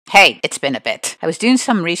Hey, it's been a bit. I was doing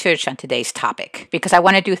some research on today's topic because I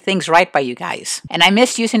want to do things right by you guys. And I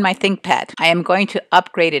miss using my ThinkPad. I am going to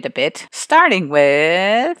upgrade it a bit, starting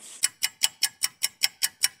with...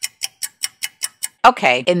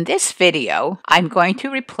 Okay, in this video, I'm going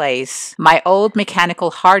to replace my old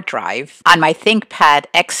mechanical hard drive on my ThinkPad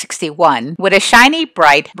X61 with a shiny,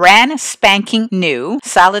 bright, brand spanking new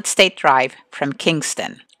solid-state drive from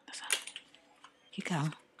Kingston. Here you go.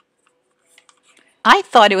 I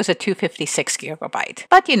thought it was a 256 gigabyte,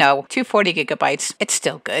 but you know, 240 gigabytes, it's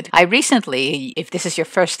still good. I recently, if this is your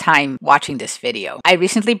first time watching this video, I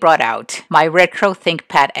recently brought out my retro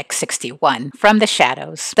ThinkPad X61 from the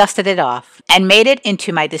shadows, dusted it off, and made it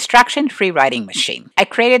into my distraction-free writing machine. I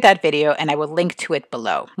created that video and I will link to it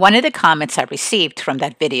below. One of the comments I received from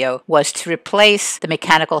that video was to replace the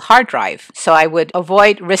mechanical hard drive so I would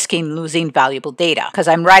avoid risking losing valuable data because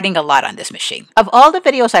I'm writing a lot on this machine. Of all the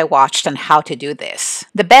videos I watched on how to do this,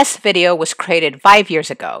 the best video was created 5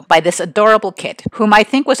 years ago by this adorable kid, whom I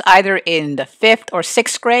think was either in the 5th or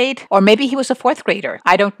 6th grade, or maybe he was a 4th grader.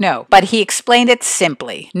 I don't know. But he explained it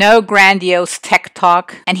simply. No grandiose tech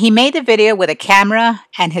talk. And he made the video with a camera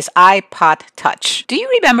and his iPod Touch. Do you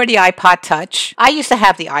remember the iPod Touch? I used to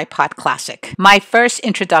have the iPod Classic, my first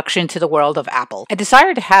introduction to the world of Apple. I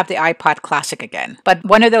desire to have the iPod Classic again, but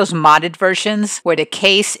one of those modded versions where the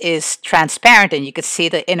case is transparent and you could see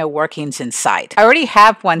the inner workings inside. I already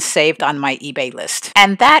have one saved on my eBay list,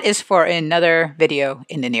 and that is for another video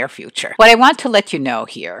in the near future. What I want to let you know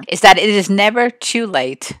here is that it is never too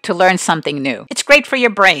late to learn something new. It's great for your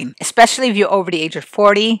brain, especially if you're over the age of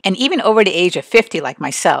 40 and even over the age of 50 like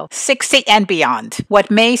myself, 60 and beyond. What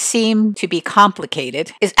may seem to be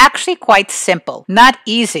complicated is actually quite simple. Not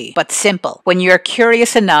easy, but simple when you're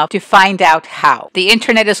curious enough to find out how. The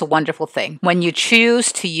internet is a wonderful thing when you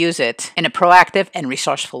choose to use it in a proactive and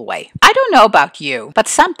resourceful way. I don't know about you, but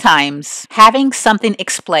sometimes having something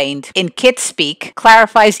explained in kid speak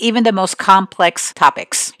clarifies even the most complex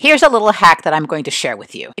topics. Here's a little hack that I'm going to share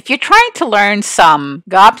with you. If you're trying to learn some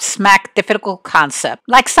gobsmack difficult concept,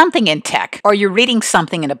 like something in tech, or you're reading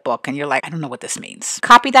something in a book and you're like, I don't know what this means,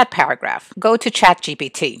 copy that paragraph. Go to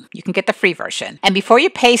ChatGPT. You can get the free version. And before you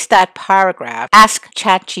paste that paragraph, ask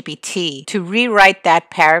ChatGPT to rewrite that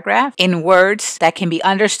paragraph in words that can be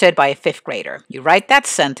understood by a 5th grader. You write that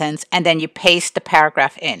sentence and then you paste the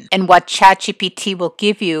paragraph in. And what ChatGPT will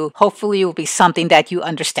give you, hopefully, will be something that you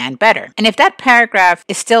understand better. And if that paragraph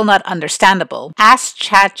is still not understandable, ask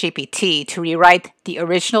ChatGPT to rewrite the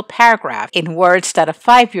original paragraph in words that a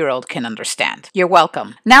 5-year-old can understand. You're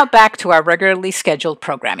welcome. Now back to our regularly scheduled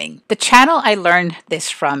programming. The channel I learned this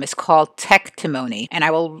from is called Techtimony, and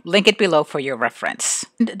I will link it below for your reference.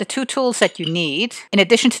 The two tools that you need, in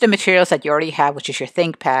addition to the materials that you already have, which is your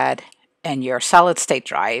ThinkPad and your solid-state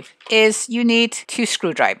drive, is you need 2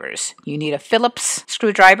 screwdrivers. You need a Phillips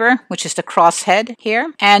screwdriver, which is the crosshead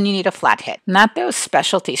here, and you need a flathead. Not those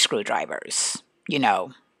specialty screwdrivers, you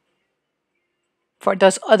know, for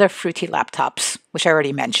those other fruity laptops, which I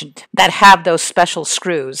already mentioned, that have those special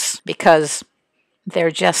screws because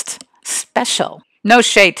they're just special. No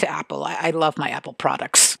shade to Apple. I love my Apple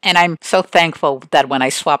products. And I'm so thankful that when I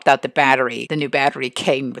swapped out the battery, the new battery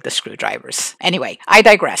came with the screwdrivers. Anyway, I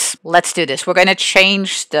digress. Let's do this. We're going to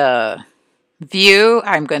change the view.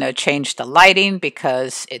 I'm going to change the lighting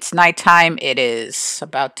because it's nighttime. It is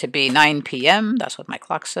about to be 9 p.m. That's what my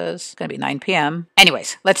clock says. It's going to be 9 p.m.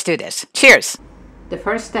 Anyways, let's do this. Cheers. The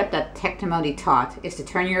first step that Techtimony taught is to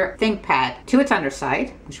turn your ThinkPad to its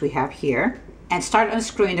underside, which we have here, and start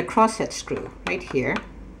unscrewing the crosshead screw right here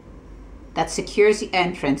that secures the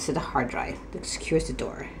entrance to the hard drive, that secures the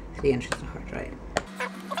door to the entrance to the hard drive.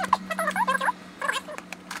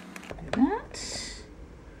 Like that.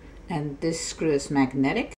 And this screw is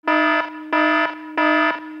magnetic.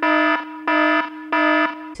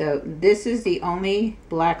 So this is the only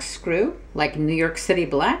black screw, like New York City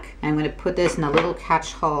black. I'm going to put this in a little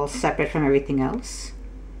catch hole separate from everything else.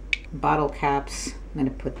 Bottle caps. I'm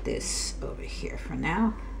going to put this over here for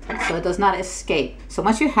now, so it does not escape. So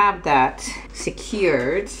once you have that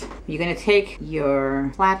secured, you're going to take your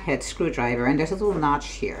flathead screwdriver, and there's a little notch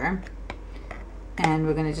here, and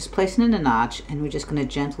we're going to just place it in the notch, and we're just going to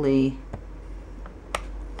gently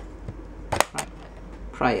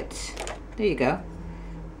pry it. There you go.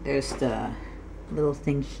 There's the little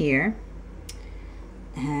thing here,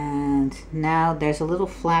 and now there's a little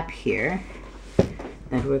flap here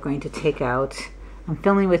that we're going to take out. I'm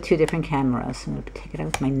filming with 2 different cameras. I'm going to take it out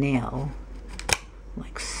with my nail,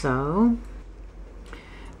 like so.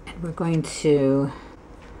 And we're going to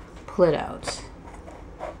pull it out.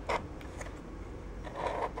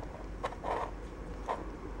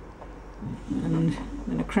 And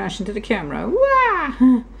I'm gonna crash into the camera.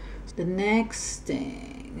 Wah! The next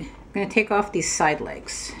thing, I'm gonna take off these side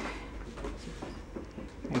legs.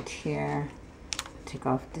 Right here. Take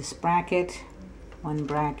off this bracket, one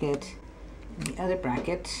bracket, and the other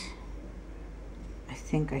bracket.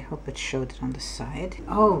 I hope it showed it on the side.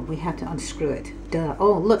 Oh, we have to unscrew it. Duh.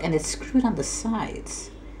 Oh, look, and it's screwed on the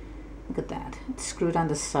sides. Look at that. It's screwed on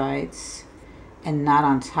the sides and not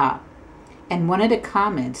on top. And one of the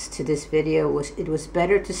comments to this video was it was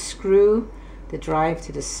better to screw the drive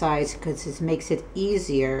to the sides because it makes it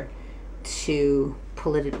easier to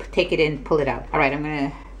pull it, take it in, pull it out. All right, I'm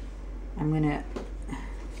gonna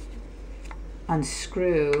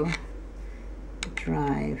unscrew the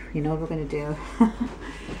drive. You know what we're gonna do?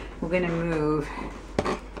 We're gonna move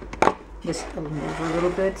this over a little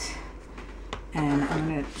bit, and I'm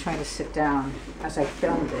gonna try to sit down as I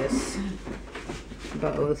film this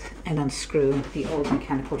both and unscrew the old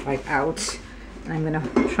mechanical drive out. And I'm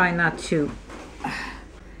gonna try not to.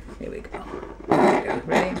 There we go. There we go.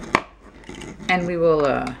 Ready? And we will.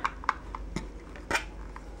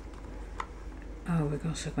 Oh, we're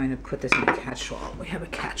also going to put this in a catch-all. We have a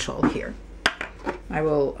catch-all here. I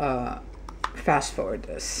will fast forward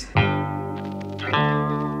this.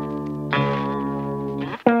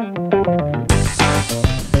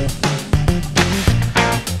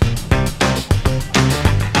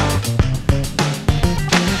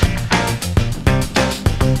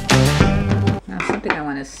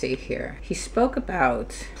 See here, he spoke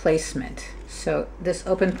about placement. So this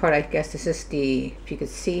open part, I guess this is the, if you could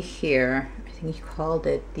see here, I think he called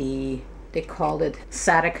it they called it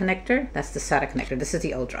SATA connector. That's the SATA connector. This is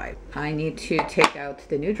the old drive. I need to take out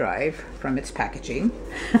the new drive from its packaging.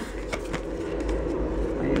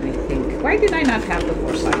 Why did I not have the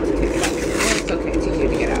foresight to take it out? Well, it's okay, it's easier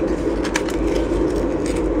to get out.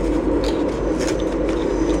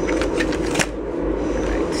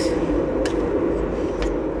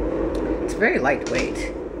 Very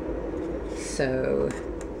lightweight. So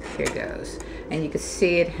here goes. And you can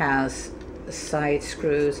see it has the side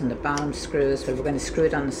screws and the bottom screws, but we're going to screw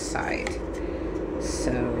it on the side.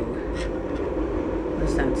 So what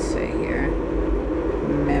does that say here?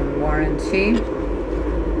 Mem warranty.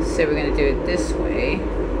 So we're going to do it this way.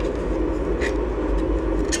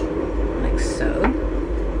 Like so.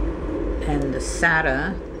 And the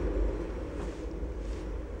SATA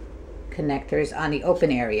connectors on the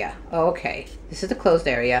open area. Oh, okay, this is the closed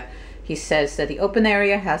area. He says that the open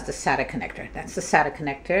area has the SATA connector. That's the SATA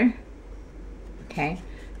connector. Okay,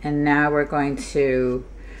 and now we're going to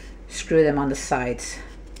screw them on the sides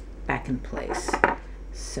back in place.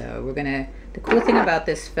 So we're gonna, the cool thing about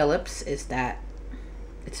this Phillips is that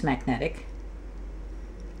it's magnetic.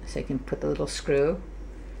 So you can put the little screw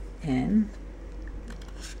in.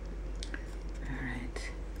 All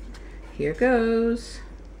right, here goes.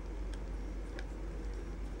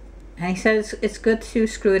 And he says it's good to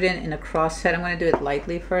screw it in a cross set. I'm going to do it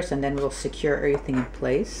lightly first, and then we'll secure everything in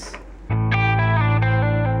place.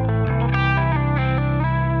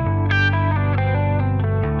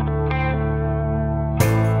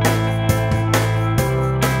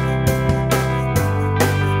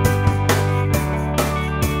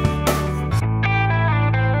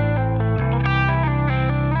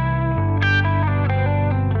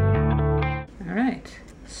 All right,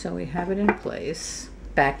 so we have it in place.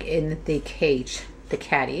 Back in the cage, the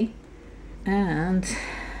caddy, and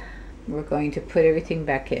we're going to put everything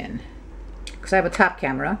back in because I have a top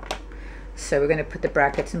camera, so we're going to put the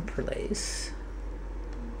brackets in place.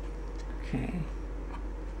 Okay.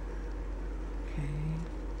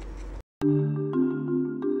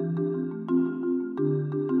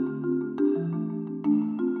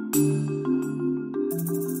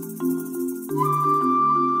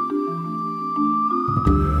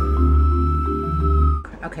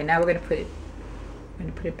 Okay, now we're going to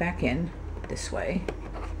put it back in this way.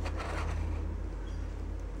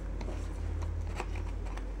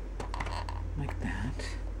 Like that.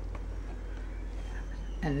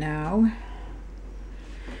 And now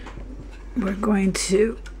we're going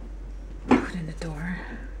to put in the door,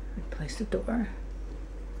 replace the door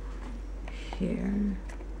here.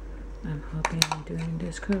 I'm hoping I'm doing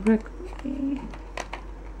this correctly.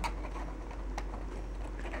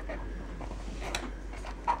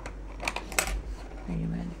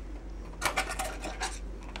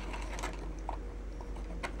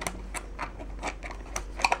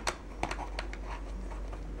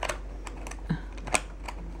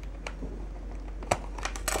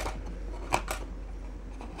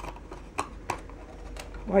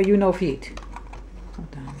 Why you no feet?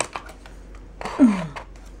 Hold on.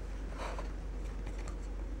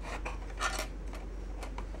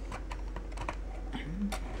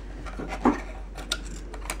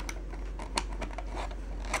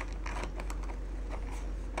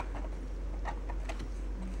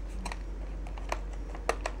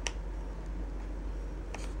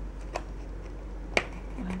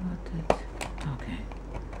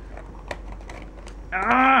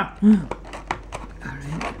 Ah! All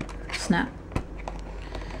right. Snap.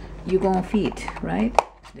 You gonna feed, right?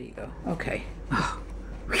 There you go. Okay. Oh.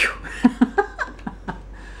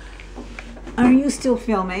 Are you still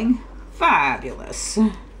filming? Fabulous.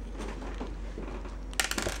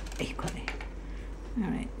 Equally. All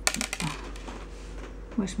right. Oh.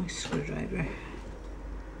 Where's my screwdriver?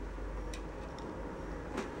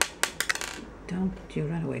 Don't you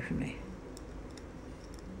run away from me.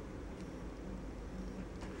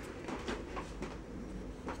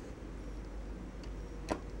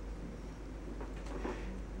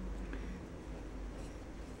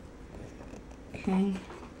 Okay.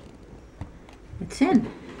 It's in.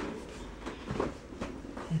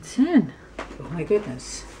 It's in. Oh my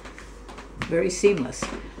goodness. Very seamless.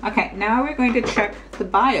 Okay, now we're going to check the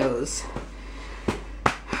BIOS.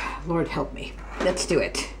 Lord help me. Let's do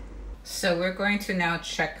it. So we're going to now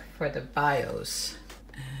check for the BIOS.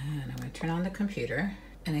 And I'm going to turn on the computer.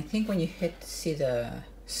 And I think when you see the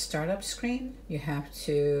startup screen, you have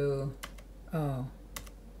to,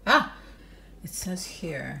 it says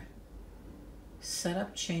here,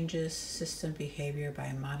 setup changes system behavior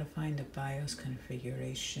by modifying the BIOS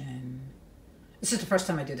configuration. This is the first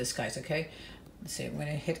time I do this, guys, okay? Let's see, when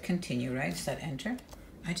I hit continue, right? Is that enter?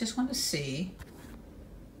 I just want to see.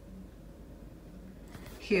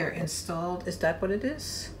 Here, installed, is that what it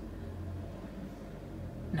is?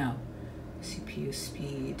 No. CPU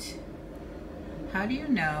speed. How do you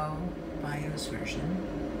know BIOS version?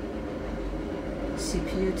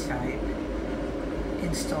 CPU type.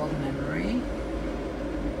 Installed memory.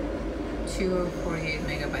 248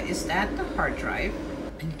 megabyte. Is that the hard drive?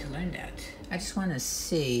 I need to learn that. I just want to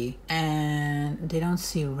see. And they don't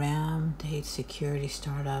see RAM, date, security,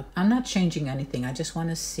 startup. I'm not changing anything. I just want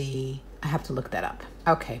to see. I have to look that up.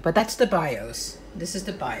 Okay, but that's the BIOS. This is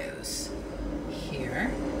the BIOS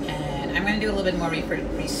here. And I'm going to do a little bit more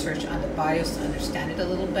research on the BIOS to understand it a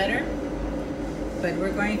little better. But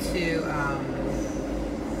we're going to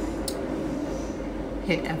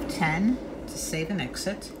hit F10 to save and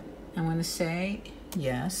exit. I'm going to say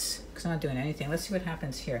yes, because I'm not doing anything. Let's see what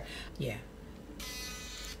happens here. Yeah.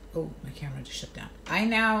 Oh, my camera just shut down.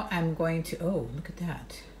 I'm going to, oh, look at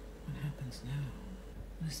that. What happens now?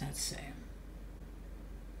 What does that say?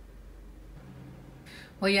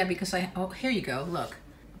 Well, yeah, because here you go, look.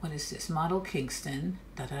 What is this? Model Kingston,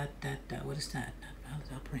 what is that?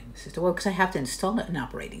 Operating system. Well, because I have to install an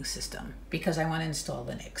operating system because I want to install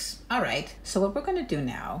Linux. All right, so what we're going to do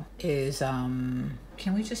now is,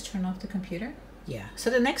 can we just turn off the computer? Yeah, so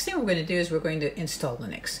the next thing we're going to do is we're going to install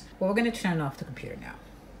Linux. Well, we're going to turn off the computer now.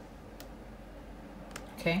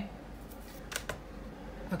 Okay.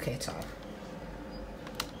 Okay, it's off.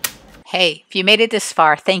 Hey, if you made it this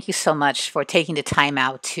far, thank you so much for taking the time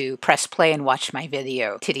out to press play and watch my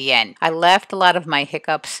video to the end. I left a lot of my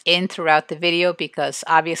hiccups in throughout the video because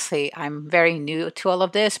obviously I'm very new to all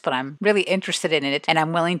of this, but I'm really interested in it and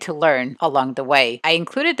I'm willing to learn along the way. I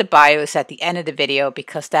included the BIOS at the end of the video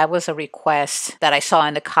because that was a request that I saw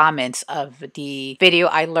in the comments of the video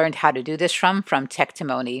I learned how to do this from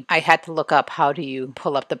Techtimony. I had to look up how do you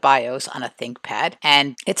pull up the BIOS on a ThinkPad,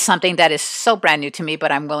 and it's something that is so brand new to me,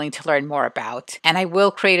 but I'm willing to learn more about, and I will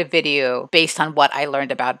create a video based on what I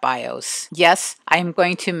learned about BIOS. Yes, I'm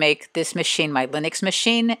going to make this machine my Linux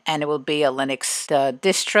machine, and it will be a Linux. The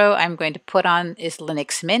distro I'm going to put on is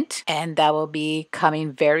Linux Mint, and that will be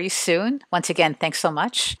coming very soon. Once again, thanks so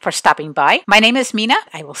much for stopping by. My name is Mina.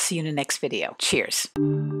 I will see you in the next video. Cheers.